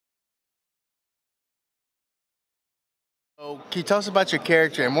Oh, can you tell us about your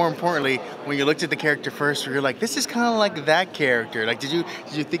character, and more importantly, when you looked at the character first, you're like, this is kind of like that character. Like, did you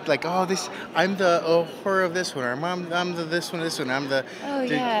think like, oh, I'm the horror of this one, or I'm the this one, I'm the. Oh, did,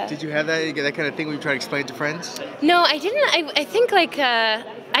 yeah. Did you have that kind of thing when you try to explain it to friends? No, I didn't. I think like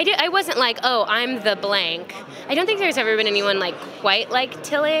I wasn't like, oh, I'm the blank. I don't think there's ever been anyone like quite like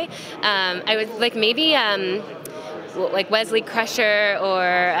Tilly. I was like maybe like Wesley Crusher or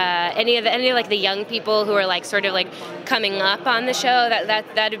any of like the young people who are like sort of like coming up on the show.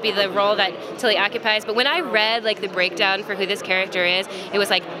 That would be the role that Tilly occupies. But when I read like the breakdown for who this character is, it was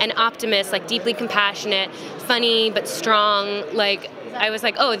like an optimist, like deeply compassionate, funny but strong. Like I was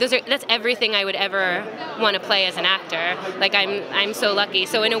like, oh, that's everything I would ever want to play as an actor. Like I'm so lucky.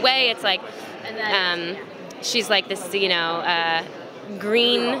 So in a way, it's like she's like this,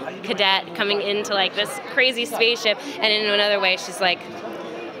 green cadet coming into like this crazy spaceship, and in another way she's like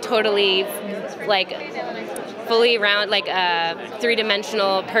totally like fully round, like a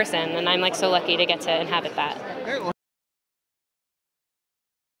three-dimensional person, and I'm like so lucky to get to inhabit that. Well,